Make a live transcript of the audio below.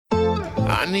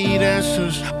I need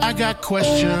answers, I got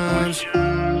questions.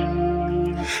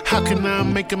 How can I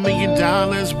make $1 million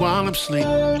while I'm asleep?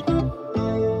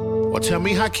 Well, tell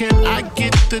me, how can I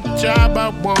get the job I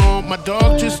want? My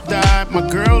dog just died, my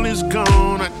girl is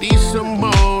gone. I need some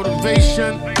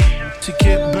motivation to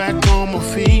get back on my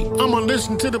feet. I'ma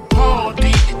listen to the Paul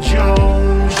D.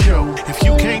 Jones Show. If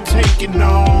you can't take it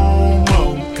no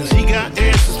more, cause he got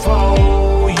answers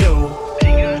for you.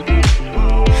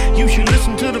 You should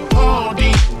listen to the Paul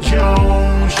D.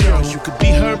 Jones Show. You could be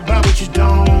hurt by what you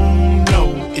don't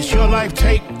know. It's your life,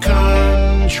 take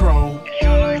control.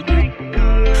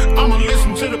 I'ma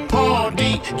listen to the Paul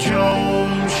D.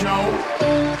 Jones Show.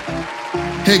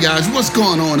 Hey guys, what's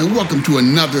going on? And welcome to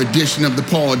another edition of the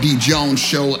Paul D. Jones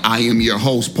Show. I am your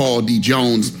host, Paul D.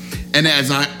 Jones. And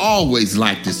as I always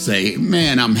like to say,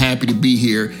 man, I'm happy to be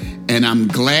here. And I'm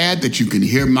glad that you can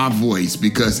hear my voice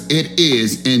because it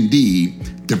is indeed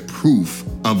the proof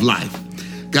of life.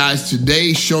 Guys,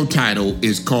 today's show title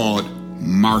is called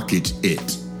Market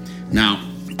It. Now,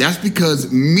 that's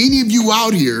because many of you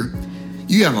out here,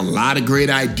 you have a lot of great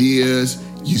ideas.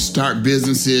 You start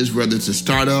businesses, whether it's a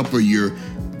startup or you're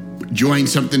join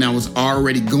something that was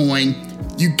already going,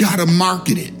 you gotta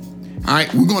market it. All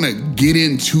right, we're gonna get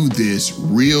into this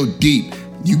real deep.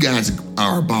 You guys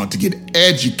are about to get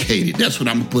educated. That's what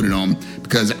I'm gonna put it on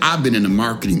because I've been in the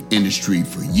marketing industry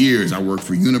for years. I worked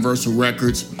for Universal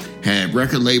Records, had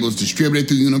record labels distributed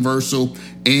through Universal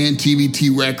and TVT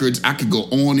Records. I could go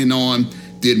on and on.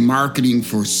 Did marketing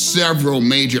for several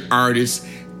major artists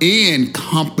and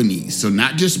companies. So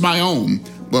not just my own,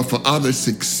 but for other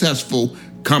successful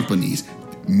companies.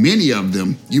 Many of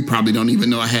them you probably don't even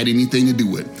know I had anything to do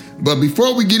with. But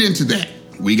before we get into that,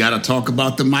 we got to talk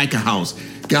about the Micah House.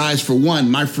 Guys, for one,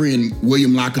 my friend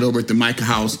William Lockett over at the Micah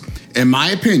House, in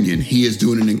my opinion, he is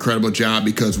doing an incredible job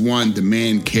because one, the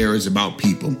man cares about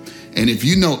people. And if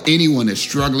you know anyone that's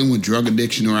struggling with drug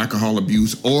addiction or alcohol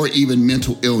abuse or even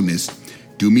mental illness,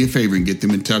 do me a favor and get them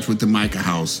in touch with the Micah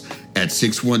House at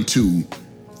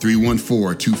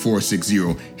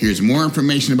 612-314-2460. Here's more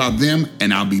information about them,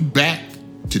 and I'll be back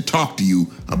to talk to you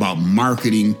about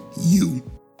marketing you.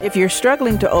 If you're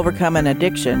struggling to overcome an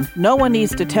addiction, no one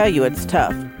needs to tell you it's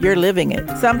tough. You're living it.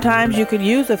 Sometimes you could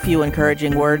use a few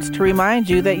encouraging words to remind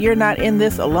you that you're not in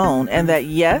this alone and that,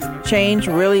 yes, change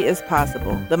really is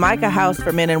possible. The Micah House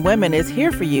for Men and Women is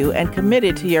here for you and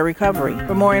committed to your recovery.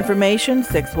 For more information,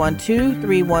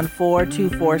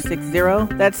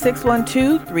 612-314-2460. That's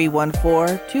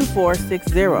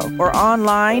 612-314-2460. Or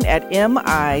online at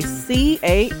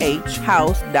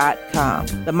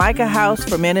micahhouse.com. The Micah House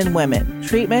for Men and Women.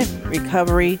 Treatment,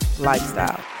 recovery,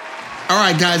 lifestyle. All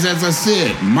right, guys, as I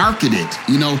said, market it.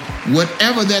 You know,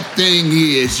 whatever that thing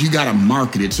is, you got to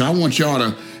market it. So I want y'all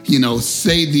to,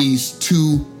 say these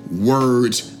two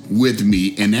words with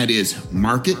me, and that is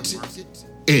market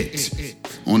it.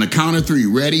 On the count of three.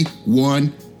 Ready?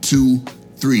 1, 2,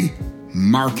 3.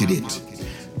 Market it.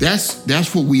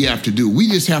 That's what we have to do. We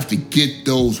just have to get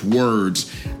those words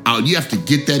out. You have to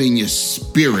get that in your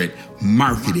spirit.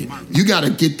 Market it. You got to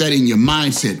get that in your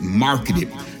mindset. Market it.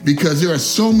 Because there are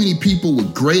so many people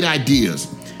with great ideas,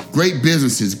 great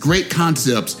businesses, great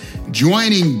concepts,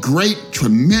 joining great,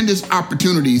 tremendous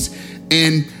opportunities.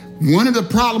 And one of the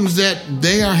problems that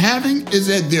they are having is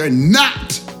that they're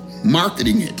not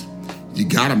marketing it. You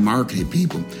got to market it,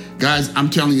 people. Guys,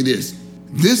 I'm telling you this.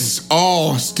 This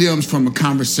all stems from a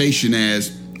conversation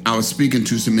as I was speaking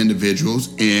to some individuals,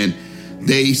 and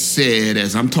they said,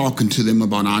 as I'm talking to them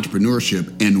about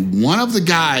entrepreneurship, and one of the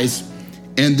guys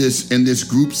in this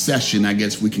group session, I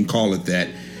guess we can call it that,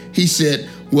 he said,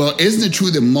 well, isn't it true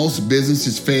that most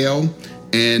businesses fail?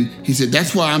 And he said,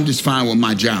 that's why I'm just fine with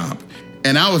my job.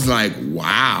 And I was like,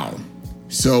 wow.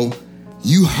 So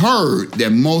you heard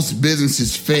that most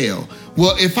businesses fail.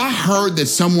 Well, if I heard that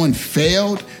someone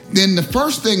failed, then the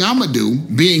first thing I'm going to do,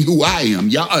 being who I am,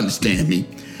 y'all understand me,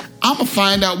 I'm going to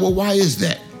find out, well, why is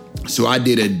that? So I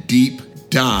did a deep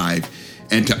dive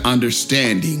into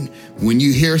understanding when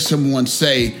you hear someone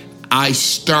say, I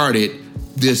started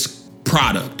this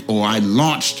product, or I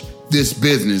launched this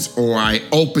business, or I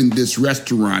opened this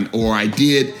restaurant, or I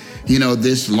did,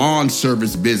 this lawn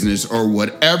service business, or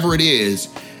whatever it is.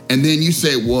 And then you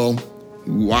say, well,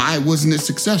 why wasn't it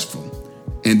successful?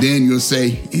 And then you'll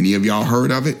say, any of y'all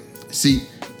heard of it? See,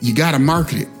 you got to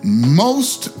market it.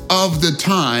 Most of the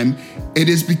time, it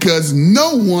is because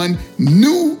no one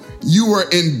knew you were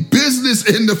in business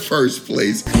in the first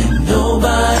place.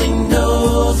 Nobody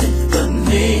knows it but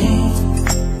me.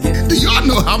 Do y'all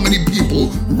know how many people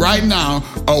right now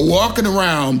are walking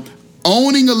around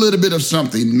owning a little bit of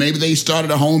something? Maybe they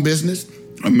started a home business,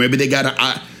 or maybe they got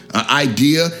an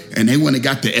idea and they went and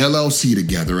got the LLC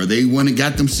together, or they went and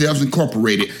got themselves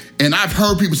incorporated. And I've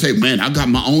heard people say, man, I got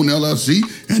my own LLC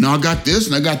and I got this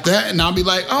and I got that. And I'll be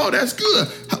like, oh, that's good.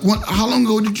 How long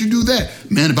ago did you do that?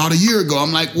 Man, about a year ago.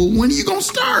 I'm like, well, when are you going to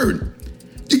start?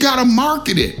 You got to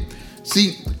market it.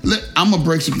 See, I'm going to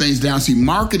break some things down. See,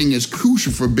 marketing is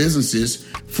crucial for businesses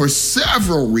for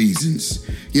several reasons.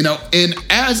 And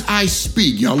as I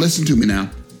speak, y'all listen to me now,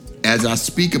 as I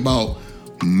speak about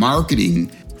marketing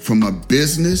from a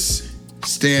business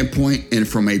standpoint and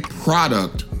from a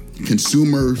product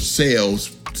consumer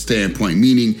sales standpoint,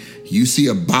 meaning you see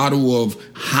a bottle of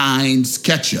Heinz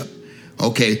ketchup.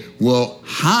 Okay, well,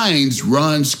 Heinz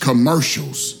runs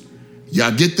commercials.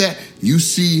 Y'all get that? You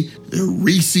see the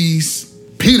Reese's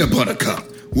peanut butter cup.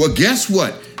 Well, guess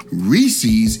what?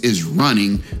 Reese's is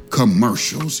running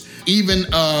commercials. Even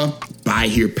buy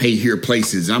here, pay here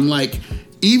places. I'm like,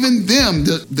 even them,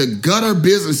 the gutter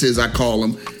businesses, I call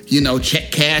them,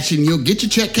 check cash and you'll get your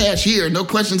check cash here, no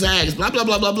questions asked, blah, blah,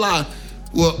 blah, blah, blah.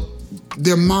 Well,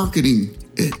 they're marketing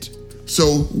it.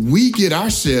 So we get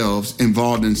ourselves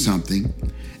involved in something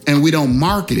and we don't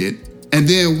market it. And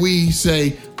then we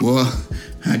say, well,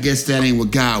 I guess that ain't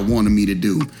what God wanted me to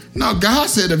do. No, God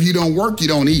said if you don't work, you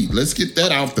don't eat. Let's get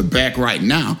that off the back right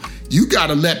now. You got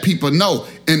to let people know.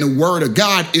 In the word of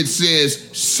God, it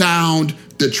says, sound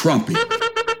the trumpet.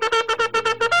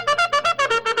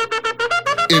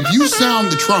 If you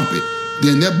sound the trumpet,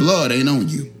 then their blood ain't on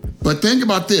you. But think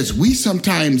about this. We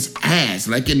sometimes ask,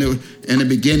 like in the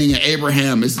beginning of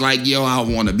Abraham, it's like, yo, I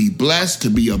want to be blessed to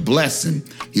be a blessing.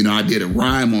 I did a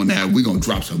rhyme on that. We're going to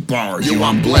drop some bars. Yo,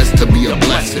 I'm blessed to be a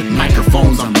blessing.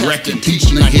 Microphones, I'm wrecking.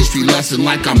 Teaching a history lesson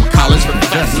like I'm a college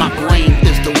professor. My brain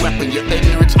is the weapon. Your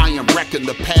ignorance, I am wrecking.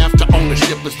 The path to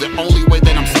ownership is the only way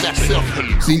that I'm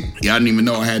stepping. See, y'all didn't even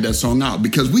know I had that song out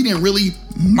because we didn't really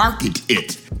market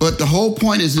it. But the whole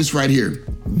point is this right here.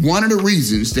 One of the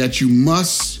reasons that you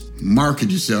must market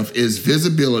yourself is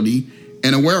visibility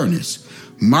and awareness.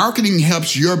 Marketing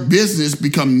helps your business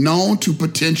become known to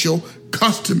potential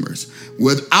customers.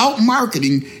 Without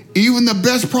marketing, even the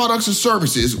best products or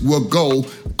services will go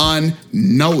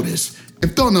unnoticed.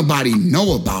 If don't nobody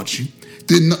know about you,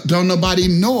 then don't nobody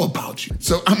know about you.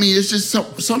 So, it's just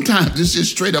sometimes it's just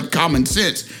straight up common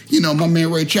sense. My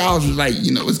man Ray Charles was like,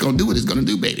 it's going to do what it's going to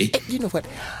do, baby. You know what?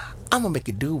 I'm going to make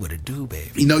it do what it do,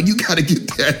 baby. You got to get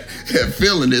that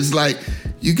feeling. It's like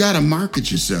you got to market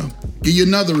yourself. Give you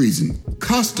another reason.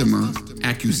 Customer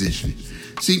acquisition.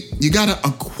 See, you got to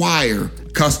acquire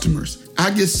customers.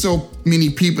 I get so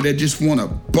many people that just want to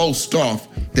boast off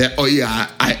that, oh, yeah,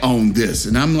 I own this.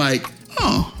 And I'm like,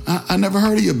 oh, I never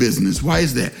heard of your business. Why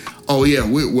is that? Oh, yeah,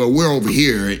 we're over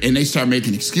here. And they start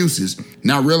making excuses.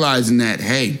 Not realizing that,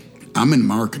 hey, I'm in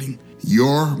marketing.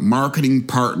 Your marketing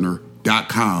partner.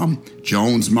 .com,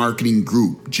 Jones Marketing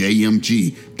Group,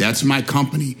 JMG. That's my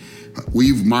company.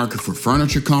 We've marketed for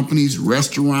furniture companies,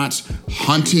 restaurants,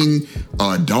 hunting,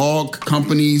 dog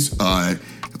companies,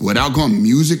 without going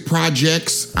music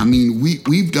projects.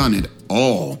 We've done it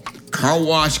all. Car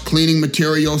wash, cleaning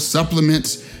materials,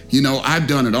 supplements. I've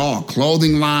done it all.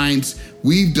 Clothing lines.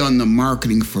 We've done the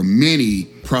marketing for many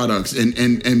products and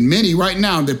many right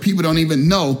now that people don't even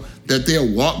know that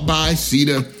they'll walk by, see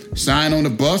the sign on the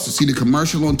bus or see the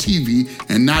commercial on TV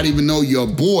and not even know your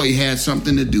boy had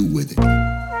something to do with it.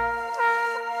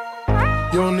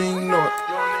 You don't even know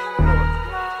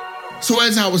it. So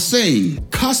as I was saying,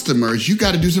 customers, you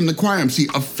got to do something to acquire them. See,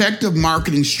 effective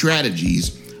marketing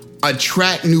strategies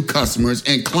attract new customers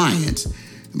and clients,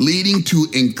 leading to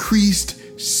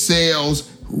increased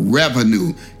sales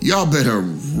revenue. Y'all better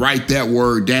write that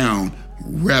word down,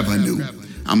 revenue.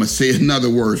 I'm going to say another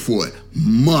word for it,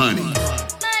 money.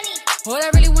 All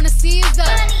I really want to see is the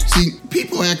money. See,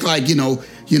 people act like,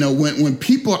 when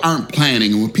people aren't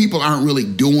planning and when people aren't really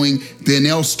doing, then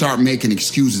they'll start making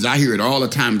excuses. I hear it all the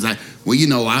time. It's like, well,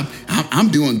 I'm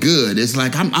doing good. It's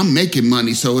like I'm making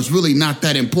money, so it's really not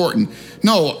that important.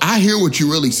 No, I hear what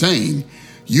you're really saying.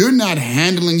 You're not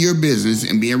handling your business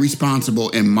and being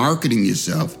responsible and marketing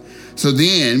yourself. So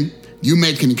then you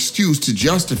make an excuse to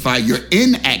justify your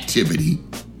inactivity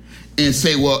and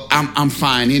say, well, I'm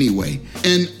fine anyway.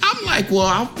 And I'm like, well,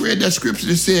 I read that scripture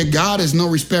that said God is no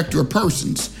respecter of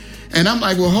persons. And I'm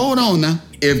like, well, hold on now.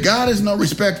 If God is no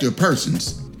respecter of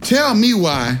persons, tell me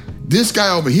why this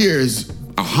guy over here is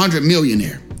 100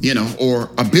 millionaire, or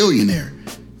a billionaire.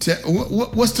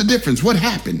 What's the difference? What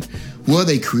happened? Well,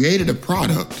 they created a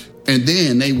product and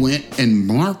then they went and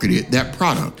marketed that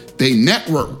product. They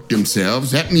networked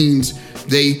themselves. That means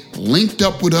they linked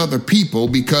up with other people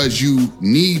because you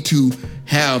need to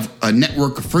have a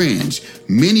network of friends.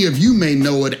 Many of you may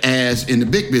know it as, in the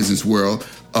big business world,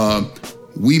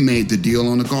 we made the deal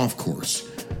on the golf course.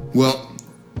 Well,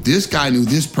 this guy knew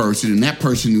this person and that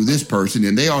person knew this person,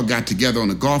 and they all got together on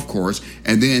the golf course,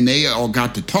 and then they all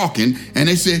got to talking, and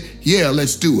they said, yeah,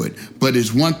 let's do it. But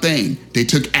there's one thing, they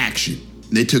took action.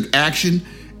 They took action,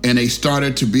 and they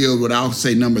started to build what I'll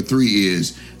say number 3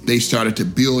 is, they started to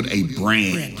build a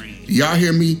brand. Y'all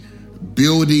hear me?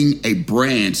 Building a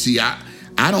brand. See, I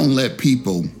don't let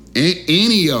people,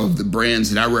 any of the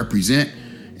brands that I represent,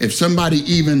 if somebody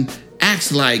even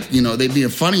acts like, they being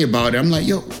funny about it, I'm like,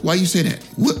 yo, why you say that?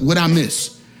 What I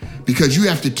miss? Because you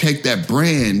have to take that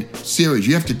brand serious.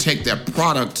 You have to take that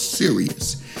product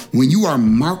serious. When you are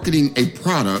marketing a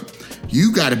product,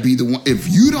 you got to be the one.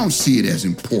 If you don't see it as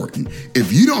important,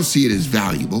 if you don't see it as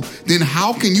valuable, then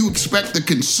how can you expect the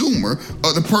consumer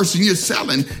or the person you're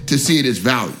selling to see it as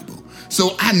valuable?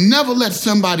 So I never let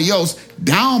somebody else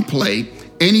downplay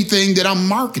anything that I'm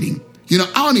marketing. I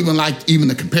don't even like even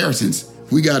the comparisons.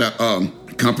 We got a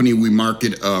company we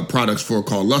market products for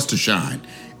called Luster Shine,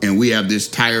 and we have this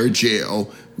tire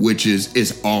gel, which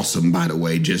is awesome, by the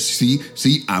way. Just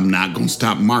see, I'm not gonna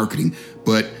stop marketing,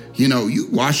 but you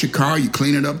wash your car, you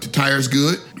clean it up, the tire's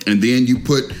good, and then you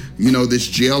put this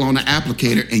gel on the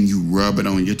applicator and you rub it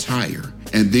on your tire,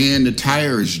 and then the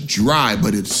tire is dry,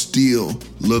 but it still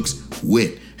looks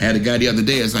wet. Had a guy the other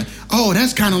day, it's like, oh,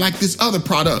 that's kind of like this other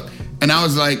product, and I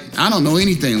was like, I don't know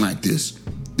anything like this.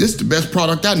 This is the best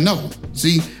product I know.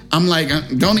 See, I'm like,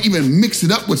 don't even mix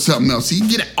it up with something else. See, you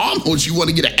get you want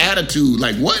to get an attitude.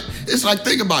 Like, what? It's like,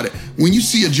 think about it. When you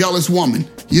see a jealous woman,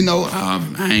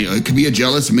 it could be a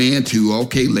jealous man too.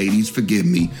 Okay, ladies, forgive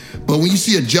me. But when you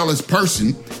see a jealous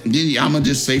person, I'm going to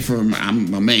just say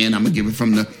I'm a man, I'm going to give it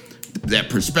from that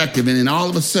perspective. And then all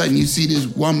of a sudden you see this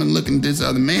woman looking at this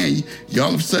other man. You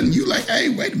all of a sudden you like, hey,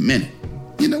 wait a minute.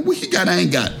 What you got I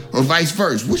ain't got? Or vice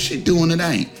versa. What's she doing that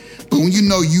I ain't? But when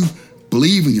you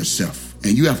believe in yourself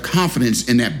and you have confidence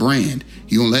in that brand,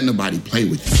 you don't let nobody play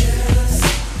with you.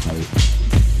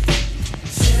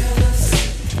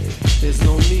 There's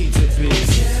no need to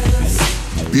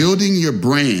be. Building your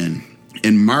brand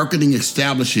and marketing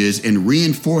establishes and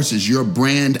reinforces your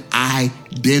brand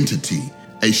identity.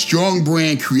 A strong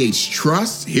brand creates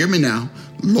trust, hear me now,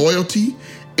 loyalty,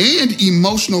 and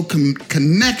emotional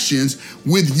connections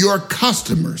with your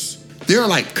customers. There are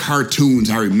like cartoons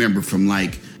I remember from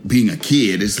like being a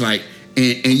kid. It's like,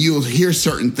 and you'll hear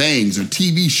certain things or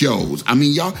TV shows. I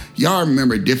mean, y'all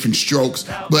remember Different Strokes,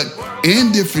 but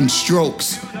in Different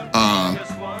Strokes,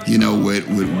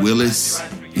 with Willis,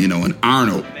 and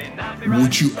Arnold,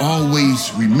 what you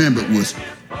always remembered was,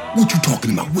 what you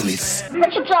talking about, Willis?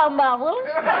 What you talking about,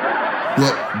 Willis?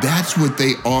 Well, that's what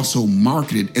they also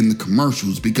marketed in the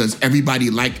commercials because everybody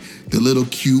liked the little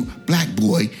cute black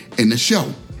boy in the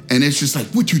show. And it's just like,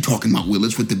 what you talking about,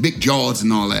 Willis, with the big jaws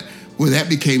and all that? Well, that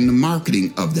became the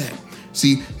marketing of that.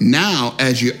 See, now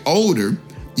as you're older,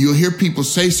 you'll hear people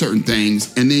say certain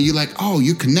things, and then you're like, oh,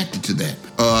 you're connected to that.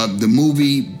 The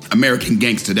movie American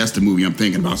Gangster, that's the movie I'm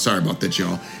thinking about. Sorry about that,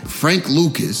 y'all. Frank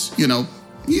Lucas,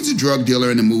 he's a drug dealer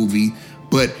in the movie,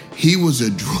 but he was a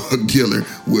drug dealer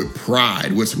with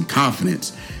pride, with some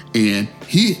confidence. And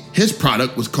his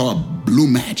product was called Blue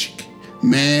Magic.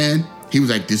 Man, he was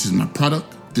like, this is my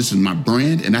product. This is my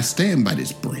brand, and I stand by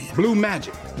this brand. Blue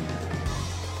Magic.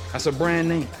 That's a brand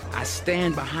name. I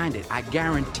stand behind it. I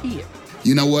guarantee it.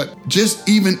 You know what? Just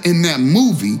even in that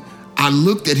movie, I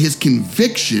looked at his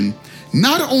conviction,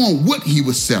 not on what he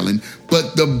was selling,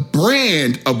 but the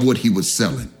brand of what he was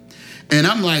selling. And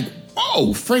I'm like,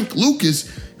 whoa, Frank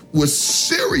Lucas was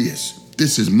serious.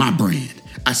 This is my brand.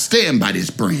 I stand by this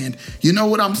brand. You know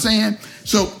what I'm saying?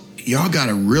 So y'all got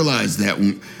to realize that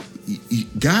when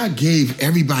God gave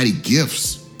everybody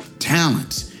gifts,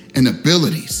 talents, and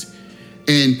abilities.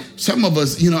 And some of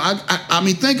us, I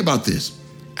mean, think about this.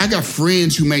 I got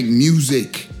friends who make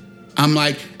music. I'm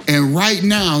like, and right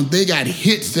now they got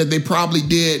hits that they probably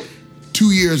did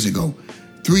 2 years ago,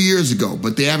 3 years ago,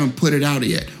 but they haven't put it out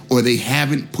yet, or they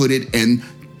haven't put it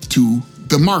into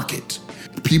the market.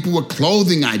 People with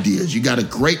clothing ideas. You got a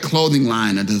great clothing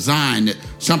line, a design,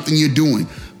 something you're doing,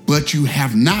 but you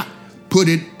have not put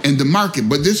it in the market.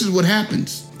 But this is what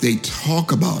happens. They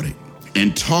talk about it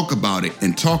and talk about it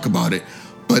and talk about it,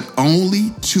 but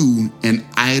only to an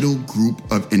idle group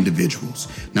of individuals.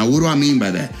 Now, what do I mean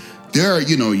by that? There are,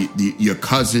 your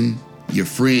cousin, your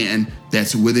friend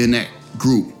that's within that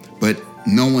group, but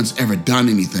no one's ever done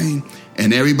anything.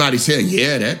 And everybody said,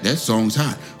 yeah, that song's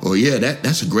hot. Or yeah,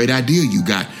 that's a great idea you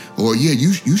got. Or yeah,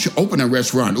 you should open a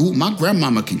restaurant. Ooh, my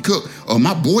grandmama can cook. Or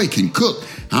my boy can cook.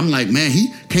 I'm like, man,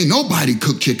 can't nobody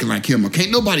cook chicken like him. Or can't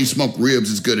nobody smoke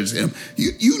ribs as good as him.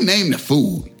 You name the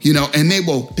food, and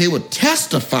they will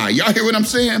testify. Y'all hear what I'm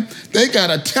saying? They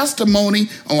got a testimony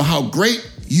on how great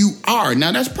you are.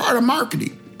 Now that's part of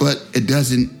marketing, but it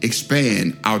doesn't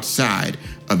expand outside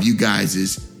of you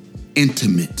guys'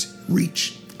 intimate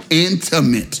reach.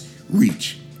 Intimate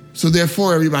reach. So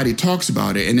therefore, everybody talks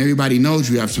about it and everybody knows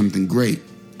you have something great,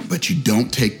 but you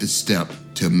don't take the step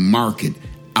to market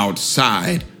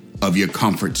outside of your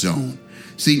comfort zone.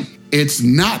 See, it's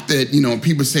not that,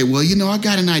 people say, well, I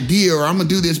got an idea or I'm going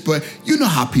to do this, but you know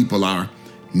how people are.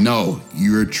 No,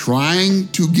 you're trying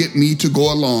to get me to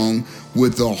go along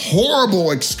with a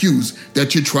horrible excuse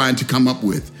that you're trying to come up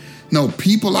with. No,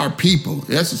 people are people.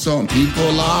 That's the song.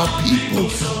 People are people.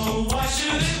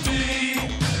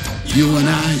 You and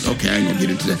I. Okay, I ain't gonna get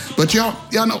into that. But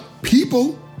y'all know,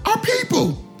 people are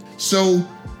people. So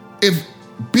if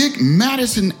big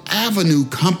Madison Avenue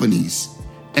companies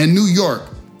in New York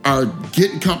are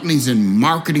getting companies and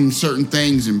marketing certain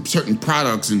things and certain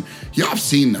products, and y'all have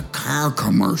seen the car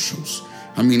commercials.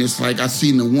 I mean, it's like I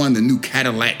seen the new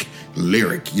Cadillac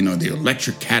Lyric, the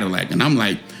electric Cadillac. And I'm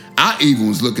like, I even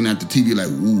was looking at the TV like,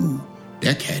 ooh,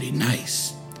 that caddy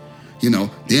nice.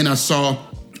 Then I saw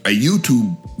a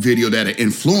YouTube video that an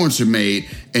influencer made,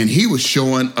 and he was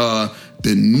showing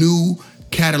the new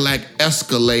Cadillac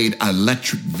Escalade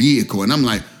electric vehicle. And I'm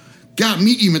like, got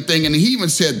me even thinking, and he even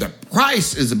said the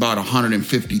price is about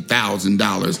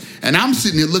 $150,000. And I'm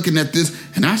sitting there looking at this,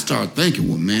 and I started thinking,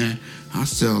 well, man, I'll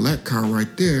sell that car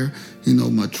right there.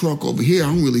 My truck over here, I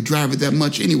don't really drive it that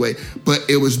much anyway. But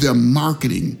it was their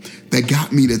marketing that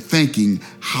got me to thinking,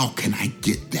 how can I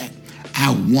get that?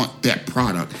 I want that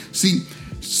product. See,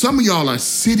 some of y'all are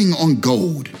sitting on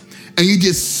gold, and you're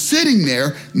just sitting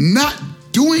there not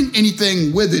doing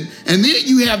anything with it. And then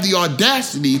you have the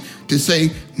audacity to say,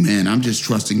 man, I'm just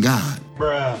trusting God.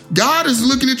 Bruh. God is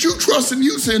looking at you, trusting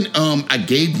you, saying, I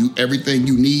gave you everything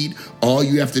you need. All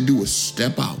you have to do is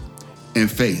step out in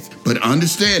faith. But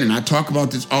understand, and I talk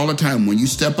about this all the time, when you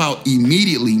step out,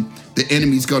 immediately the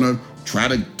enemy's gonna try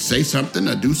to say something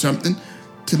or do something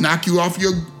to knock you off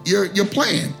your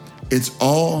plan. It's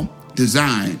all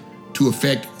designed to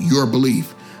affect your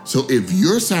belief. So if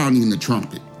you're sounding the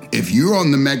trumpet, if you're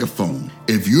on the megaphone,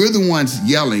 if you're the ones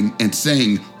yelling and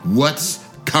saying what's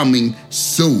coming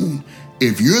soon,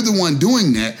 if you're the one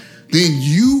doing that, then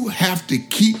you have to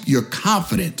keep your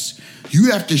confidence.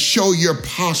 You have to show your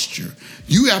posture.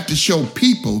 You have to show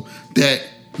people that,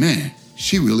 man,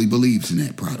 she really believes in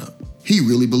that product. He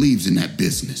really believes in that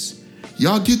business.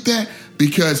 Y'all get that?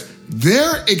 Because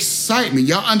their excitement,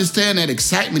 y'all understand that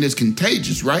excitement is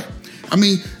contagious, right? I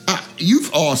mean,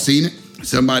 you've all seen it.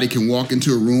 Somebody can walk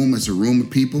into a room, it's a room of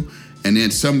people, and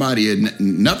then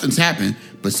nothing's happened,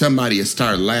 but somebody will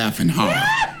start laughing hard,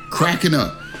 cracking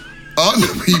up.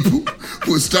 Other people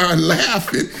will start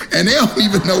laughing, and they don't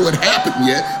even know what happened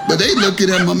yet, but they looking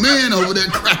at my man over there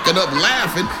cracking up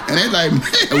laughing, and they're like,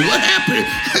 man, what happened?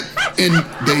 And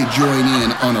they join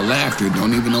in on the laughter,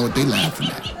 don't even know what they're laughing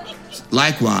at.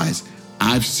 Likewise,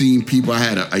 I've seen people,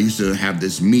 I used to have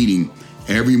this meeting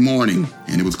every morning,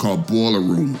 and it was called Boiler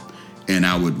Room. And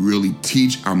I would really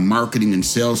teach our marketing and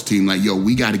sales team, like, yo,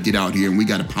 we got to get out here and we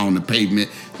got to pound the pavement,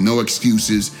 no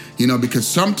excuses, because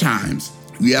sometimes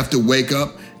you have to wake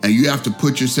up and you have to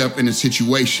put yourself in a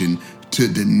situation to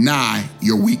deny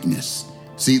your weakness.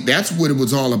 See, that's what it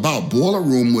was all about. Boiler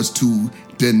Room was to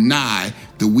deny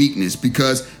the weakness,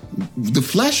 because the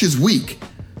flesh is weak.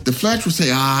 The flesh will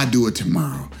say, I'll do it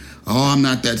tomorrow. Oh, I'm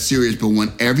not that serious. But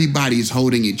when everybody's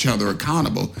holding each other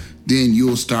accountable, then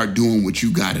you'll start doing what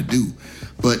you got to do.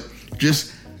 But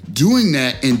just doing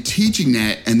that and teaching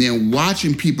that and then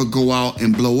watching people go out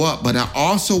and blow up. But I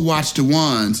also watch the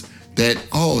ones that,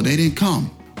 they didn't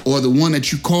come. Or the one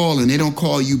that you call and they don't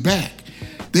call you back.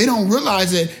 They don't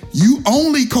realize that you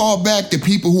only call back the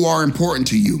people who are important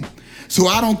to you. So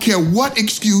I don't care what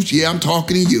excuse, I'm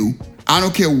talking to you. I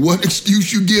don't care what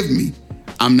excuse you give me.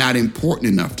 I'm not important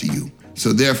enough to you.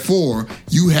 So therefore,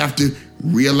 you have to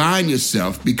realign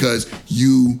yourself, because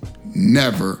you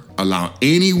never allow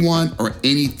anyone or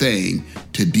anything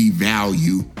to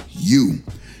devalue you.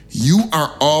 You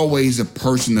are always a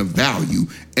person of value.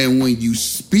 And when you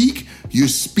speak, you're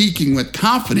speaking with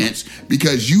confidence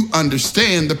because you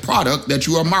understand the product that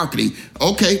you are marketing.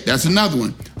 Okay, that's another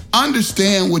one.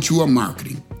 Understand what you are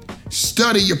marketing.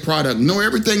 Study your product. Know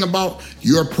everything about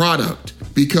your product,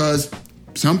 because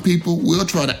some people will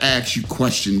try to ask you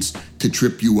questions to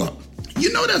trip you up.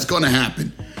 You know that's going to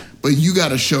happen. But you got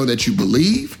to show that you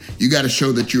believe, you got to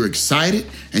show that you're excited,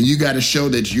 and you got to show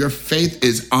that your faith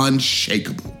is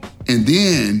unshakable. And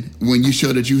then when you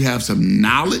show that you have some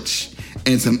knowledge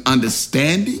and some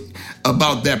understanding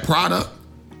about that product,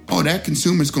 oh, that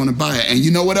consumer's going to buy it. And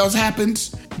you know what else happens?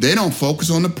 They don't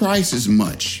focus on the price as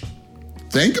much.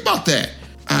 Think about that.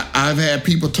 I've had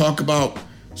people talk about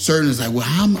certain, it's like, well,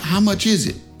 how much is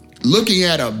it? Looking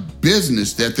at a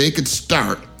business that they could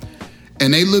start,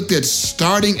 and they looked at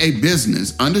starting a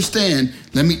business. Understand,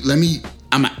 I'm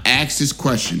gonna ask this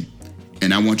question,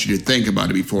 and I want you to think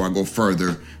about it before I go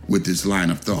further with this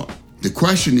line of thought. The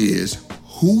question is,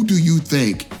 who do you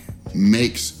think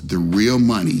makes the real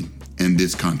money in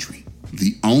this country?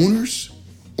 The owners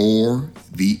or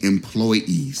the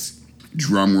employees?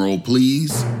 Drum roll,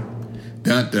 please.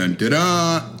 Dun, dun, dun,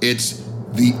 dun. It's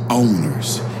the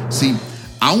owners. See,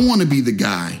 I want to be the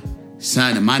guy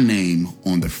signing my name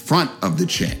on the front of the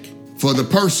check for the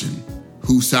person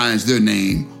who signs their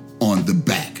name on the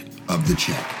back of the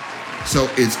check. So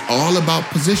it's all about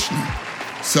positioning.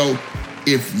 So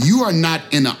if you are not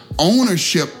in an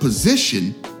ownership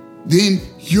position, then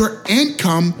your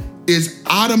income is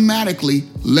automatically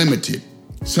limited.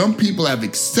 Some people have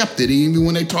accepted, even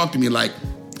when they talk to me like,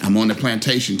 I'm on the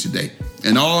plantation today.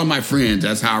 And all of my friends,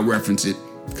 that's how I reference it,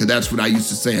 because that's what I used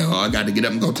to say. Oh, I got to get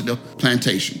up and go to the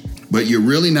plantation. But you're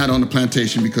really not on the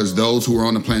plantation because those who are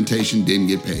on the plantation didn't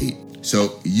get paid.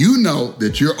 So you know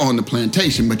that you're on the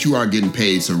plantation, but you are getting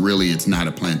paid. So really, it's not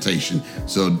a plantation.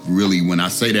 So really, when I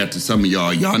say that to some of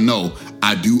y'all know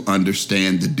I do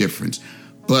understand the difference.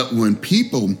 But when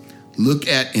people look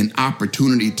at an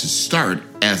opportunity to start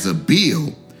as a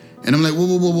bill, and I'm like,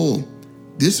 whoa.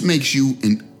 This makes you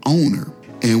an owner.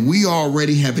 And we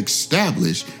already have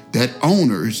established that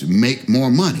owners make more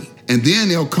money. And then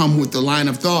they'll come with the line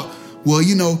of thought, well,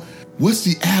 what's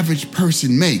the average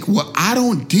person make? Well, I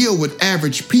don't deal with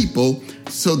average people.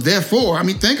 So therefore,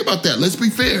 think about that. Let's be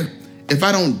fair. If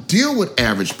I don't deal with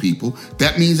average people,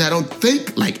 that means I don't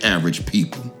think like average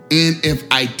people. And if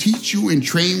I teach you and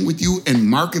train with you and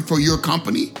market for your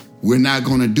company, we're not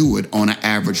going to do it on an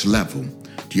average level.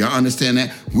 Do y'all understand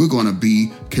that? We're going to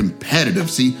be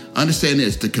competitive. See, understand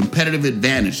this, the competitive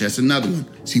advantage, that's another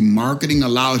one. See, marketing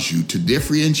allows you to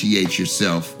differentiate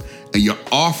yourself and your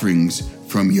offerings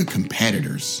from your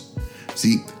competitors.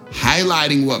 See,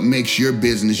 highlighting what makes your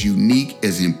business unique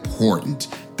is important.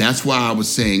 That's why I was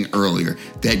saying earlier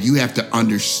that you have to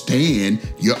understand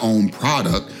your own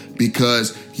product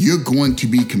because you're going to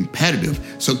be competitive.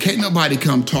 So can't nobody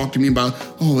come talk to me about,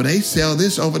 oh, they sell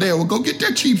this over there. Well, go get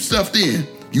that cheap stuff then.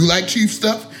 You like cheap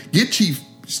stuff? Get cheap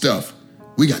stuff.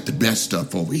 We got the best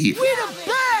stuff over here. We the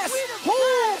best.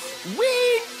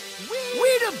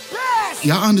 We the best.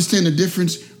 Y'all understand the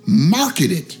difference?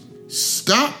 Market it.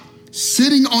 Stop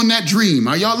sitting on that dream.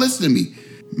 Are y'all listening to me?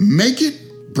 Make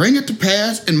it, bring it to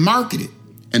pass, and market it.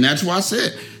 And that's why I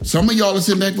said, some of y'all are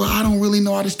sitting back, well, I don't really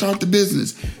know how to start the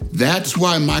business. That's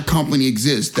why my company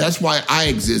exists. That's why I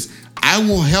exist. I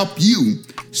will help you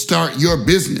start your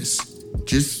business.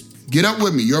 Just get up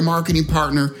with me,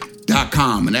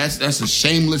 yourmarketingpartner.com. And that's a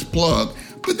shameless plug,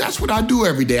 but that's what I do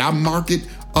every day. I market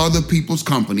other people's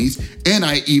companies, and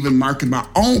I even market my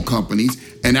own companies,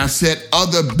 and I set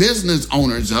other business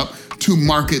owners up to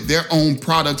market their own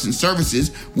products and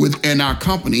services within our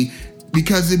company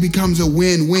because it becomes a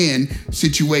win-win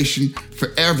situation for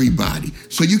everybody.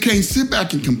 So you can't sit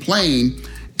back and complain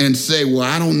and say, well,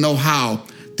 I don't know how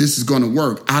this is going to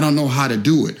work. I don't know how to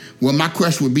do it. Well, my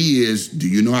question would be is, do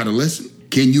you know how to listen?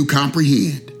 Can you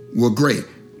comprehend? Well, great.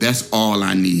 That's all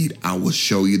I need. I will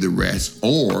show you the rest.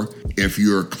 Or if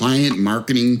you're a client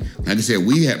marketing, like I said,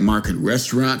 we have market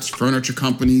restaurants, furniture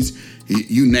companies,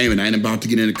 you name it. I ain't about to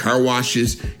get into car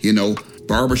washes,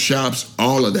 barbershops,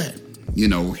 all of that.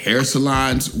 Hair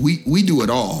salons, we do it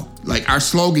all. Like our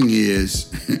slogan is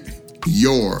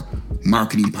your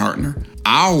marketing partner.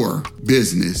 Our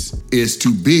business is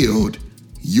to build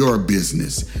your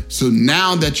business. So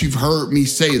now that you've heard me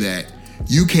say that,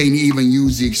 you can't even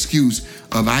use the excuse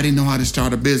of, I didn't know how to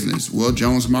start a business. Well,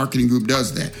 Jones Marketing Group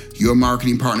does that.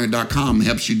 Yourmarketingpartner.com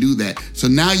helps you do that. So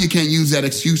now you can't use that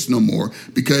excuse no more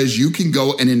because you can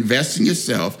go and invest in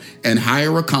yourself and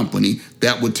hire a company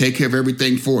that will take care of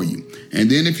everything for you. And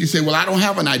then if you say, well, I don't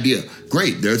have an idea,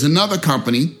 great. There's another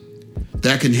company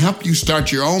that can help you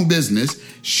start your own business,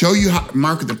 show you how to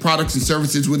market the products and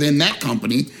services within that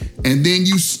company, and then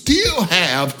you still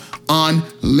have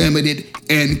unlimited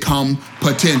income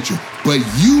potential. But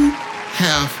you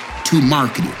have to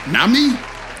market it. Not me,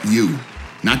 you.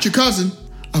 Not your cousin.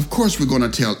 Of course, we're going to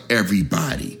tell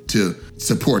everybody to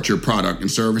support your product and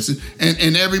services.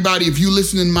 And everybody, if you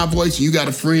listen to my voice and you got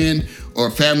a friend or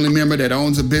a family member that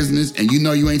owns a business and you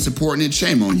know you ain't supporting it,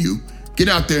 shame on you. Get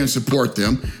out there and support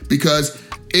them, because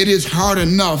it is hard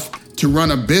enough to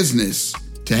run a business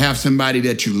to have somebody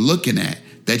that you're looking at,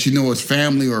 that you know is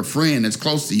family or a friend that's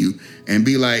close to you, and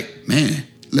be like, man,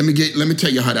 let me tell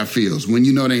you how that feels when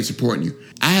you know they ain't supporting you.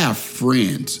 I have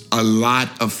friends, a lot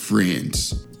of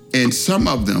friends, and some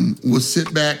of them will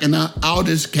sit back and I'll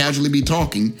just casually be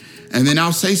talking, and then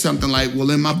I'll say something like,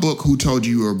 well, in my book, Who Told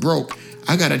You You Were Broke,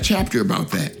 I got a chapter about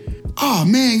that. Oh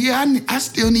man, yeah, I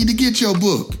still need to get your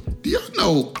book. Do y'all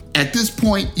know, at this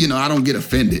point, I don't get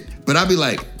offended, but I'll be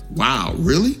like, wow,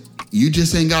 really? You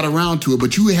just ain't got around to it,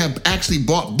 but you have actually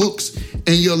bought books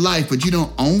in your life, but you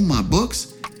don't own my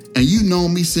books? And you know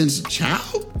me since a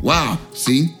child? Wow,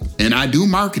 see? And I do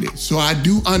market it. So I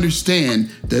do understand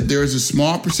that there's a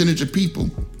small percentage of people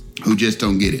who just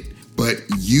don't get it. But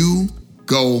you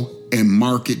go and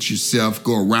market yourself,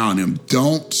 go around them.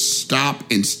 Don't stop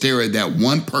and stare at that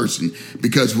one person,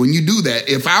 because when you do that,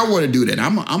 if I were to do that,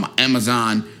 I'm an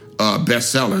Amazon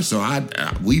bestseller, so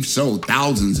we've sold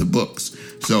thousands of books.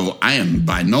 So I am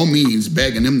by no means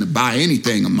begging them to buy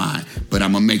anything of mine, but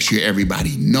I'm gonna make sure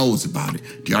everybody knows about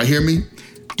it. Do y'all hear me?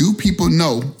 Do people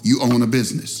know you own a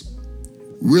business?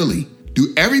 Really?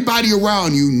 Do everybody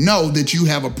around you know that you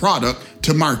have a product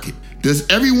to market? Does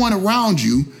everyone around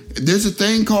you, there's a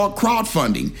thing called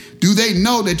crowdfunding. Do they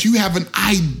know that you have an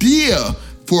idea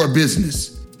for a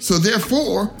business? So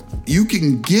therefore, you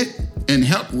can get and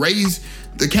help raise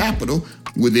the capital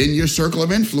within your circle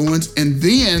of influence, and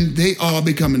then they all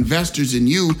become investors in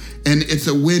you, and it's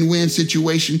a win-win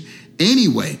situation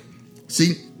anyway.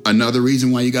 See, another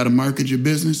reason why you got to market your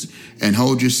business and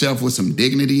hold yourself with some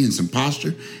dignity and some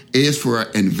posture is for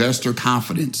investor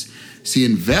confidence. See,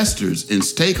 investors and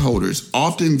stakeholders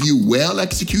often view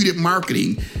well-executed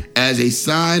marketing as a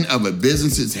sign of a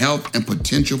business's health and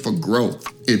potential for growth.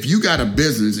 If you got a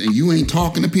business and you ain't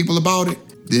talking to people about it,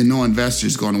 then no investor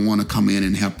is going to want to come in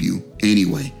and help you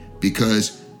anyway,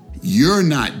 because you're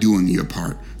not doing your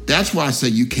part. That's why I say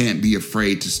you can't be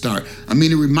afraid to start. I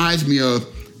mean, it reminds me of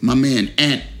my man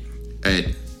Ant at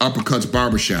Uppercuts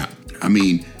Barbershop. I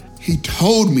mean, he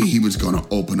told me he was going to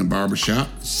open a barbershop,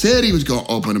 said he was going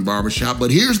to open a barbershop,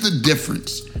 but here's the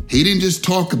difference. He didn't just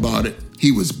talk about it,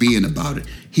 he was being about it.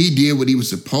 He did what he was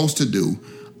supposed to do,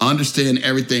 understand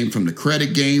everything from the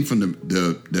credit game, from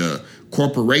the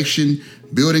corporation,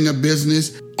 building a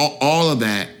business, all of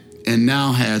that, and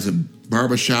now has a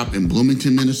barbershop in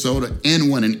Bloomington, Minnesota, and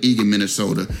one in Eagan,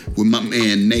 Minnesota, with my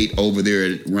man Nate over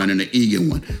there running the Eagan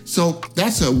one. So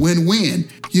that's a win-win.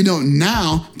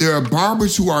 Now there are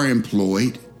barbers who are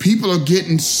employed, people are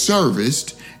getting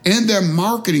serviced, and they're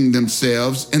marketing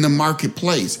themselves in the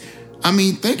marketplace. I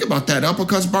mean, think about that.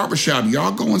 Uppercuts Barbershop,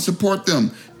 y'all go and support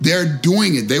them. They're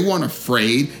doing it. They weren't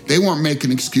afraid. They weren't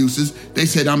making excuses. They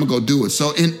said, I'm going to go do it.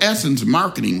 So in essence,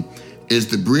 marketing is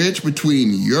the bridge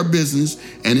between your business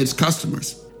and its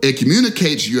customers. It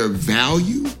communicates your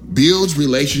value, builds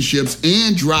relationships,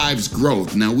 and drives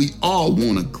growth. Now, we all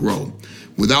want to grow.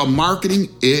 Without marketing,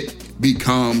 it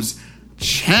becomes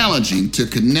challenging to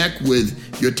connect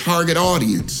with your target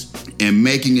audience and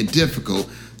making it difficult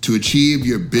to achieve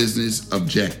your business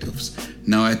objectives.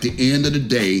 Now, at the end of the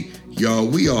day, y'all,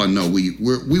 we all know we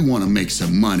want to make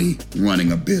some money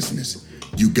running a business.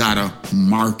 You gotta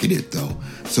market it though.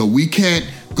 So we can't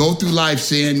go through life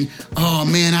saying, oh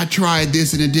man, I tried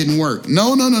this and it didn't work.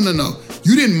 No.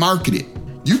 You didn't market it.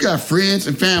 You got friends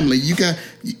and family.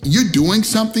 You're doing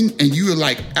something and you are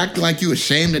like acting like you're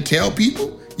ashamed to tell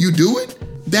people you do it.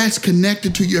 That's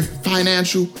connected to your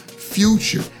financial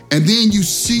future. And then you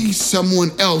see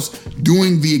someone else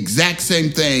doing the exact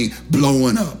same thing,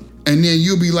 blowing up. And then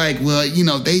you'll be like, well,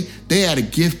 they had a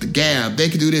gift to gab. They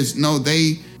could do this. No,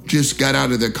 they just got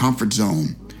out of their comfort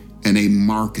zone and they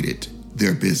marketed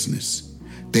their business.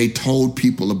 They told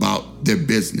people about their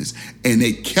business and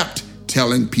they kept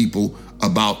telling people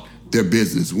about their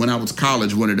business. When I was in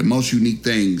college, one of the most unique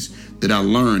things that I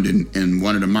learned in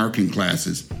one of the marketing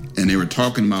classes, and they were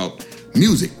talking about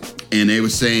music, and they were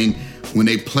saying when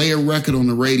they play a record on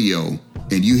the radio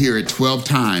and you hear it 12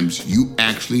 times, you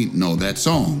actually know that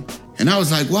song. And I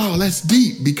was like, wow, that's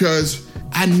deep, because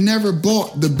I never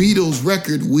bought the Beatles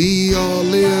record, We All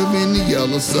Live in the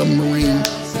Yellow Submarine,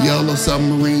 Yellow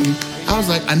Submarine. I was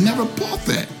like, I never bought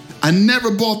that. I never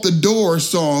bought the Doors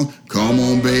song, Come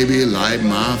On Baby, Light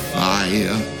My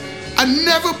Fire. I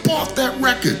never bought that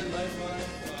record,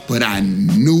 but I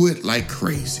knew it like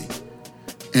crazy.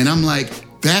 And I'm like,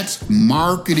 that's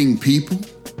marketing, people.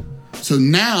 So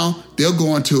now they'll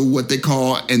go into what they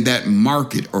call in that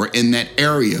market or in that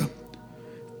area.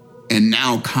 And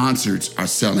now concerts are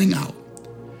selling out.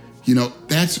 You know,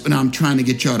 that's what I'm trying to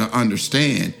get y'all to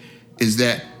understand is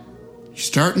that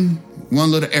starting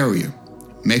one little area,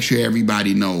 make sure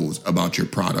everybody knows about your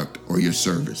product or your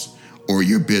service or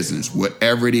your business,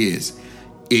 whatever it is.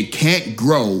 It can't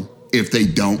grow if they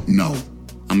don't know.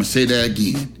 I'm going to say that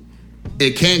again.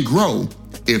 It can't grow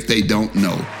if they don't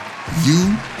know.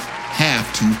 You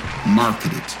have to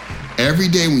market it. Every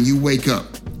day when you wake up,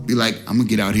 be like, I'm going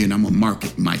to get out here and I'm going to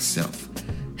market myself.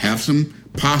 Have some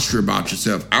posture about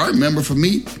yourself. I remember for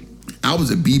me, I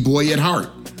was a b-boy at heart.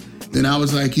 Then I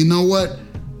was like, you know what?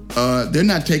 They're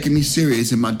not taking me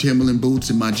serious in my Timberland boots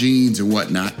and my jeans and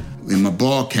whatnot, in my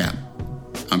ball cap.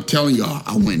 I'm telling y'all,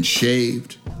 I went and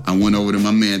shaved. I went over to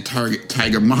my man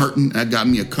Tiger Martin. I got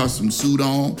me a custom suit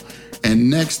on. And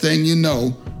next thing you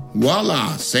know,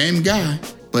 voila, same guy.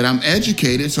 But I'm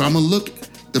educated, so I'm going to look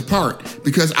the part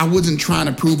because I wasn't trying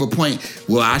to prove a point.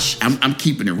 Well, I'm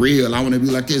keeping it real. I want to be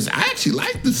like this. I actually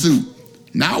like the suit.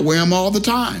 Now I wear them all the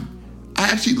time.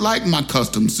 I actually like my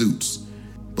custom suits.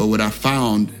 But what I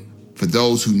found for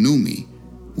those who knew me,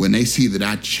 when they see that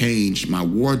I changed my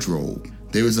wardrobe,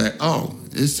 they was like, oh,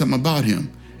 there's something about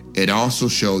him. It also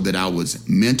showed that I was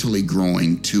mentally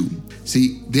growing too.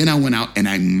 See, then I went out and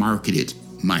I marketed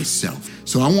myself.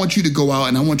 So I want you to go out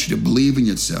and I want you to believe in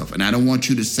yourself. And I don't want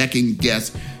you to second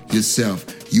guess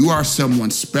yourself. You are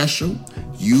someone special.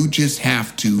 You just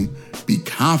have to be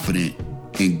confident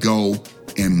and go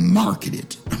and market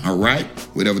it. All right?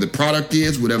 Whatever the product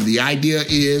is, whatever the idea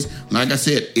is. Like I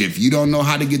said, if you don't know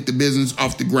how to get the business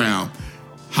off the ground,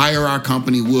 hire our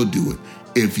company, we'll do it.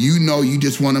 If you know you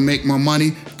just want to make more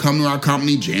money, come to our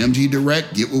company, JMG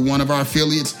Direct, get with one of our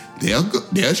affiliates. They'll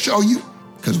show you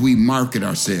because we market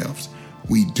ourselves.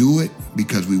 We do it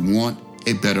because we want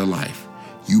a better life.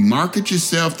 You market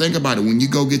yourself, think about it, when you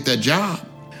go get that job,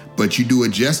 but you do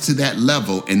it just to that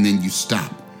level and then you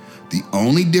stop. The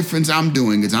only difference I'm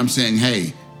doing is I'm saying,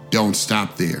 hey, don't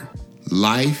stop there.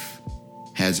 Life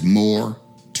has more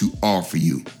to offer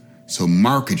you. So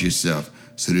market yourself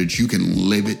so that you can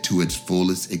live it to its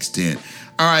fullest extent.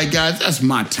 All right, guys, that's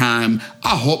my time.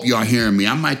 I hope y'all hearing me.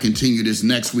 I might continue this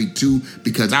next week too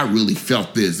because I really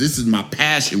felt this. This is my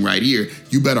passion right here.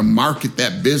 You better market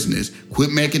that business,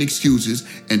 quit making excuses,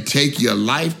 and take your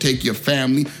life, take your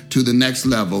family to the next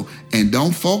level. And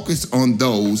don't focus on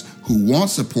those who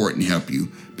want support and help you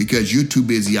because you're too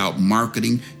busy out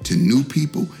marketing to new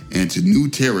people and to new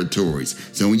territories.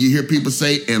 So when you hear people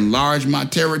say, enlarge my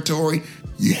territory,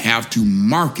 you have to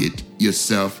market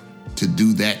yourself to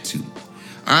do that too.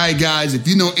 All right, guys, if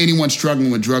you know anyone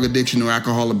struggling with drug addiction or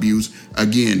alcohol abuse,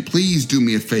 again, please do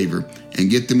me a favor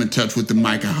and get them in touch with the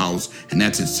Micah House, and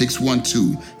that's at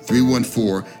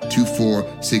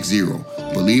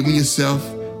 612-314-2460. Believe in yourself.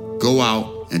 Go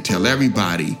out and tell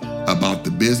everybody about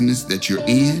the business that you're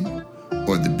in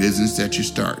or the business that you're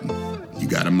starting. You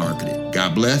got to market it.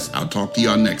 God bless. I'll talk to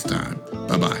y'all next time.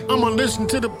 Bye-bye. I'ma listen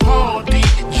to the Paul D.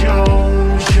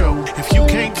 Jones Show. If you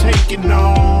can't take it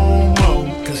no more,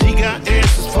 cause he got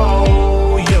answers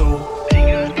for you.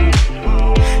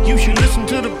 You should listen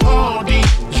to the Paul D.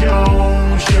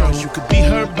 Jones Show. You could be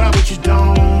hurt by what you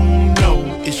don't know.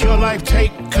 It's your life,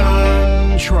 take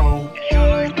control.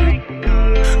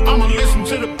 I'ma listen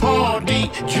to the Paul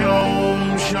D. Jones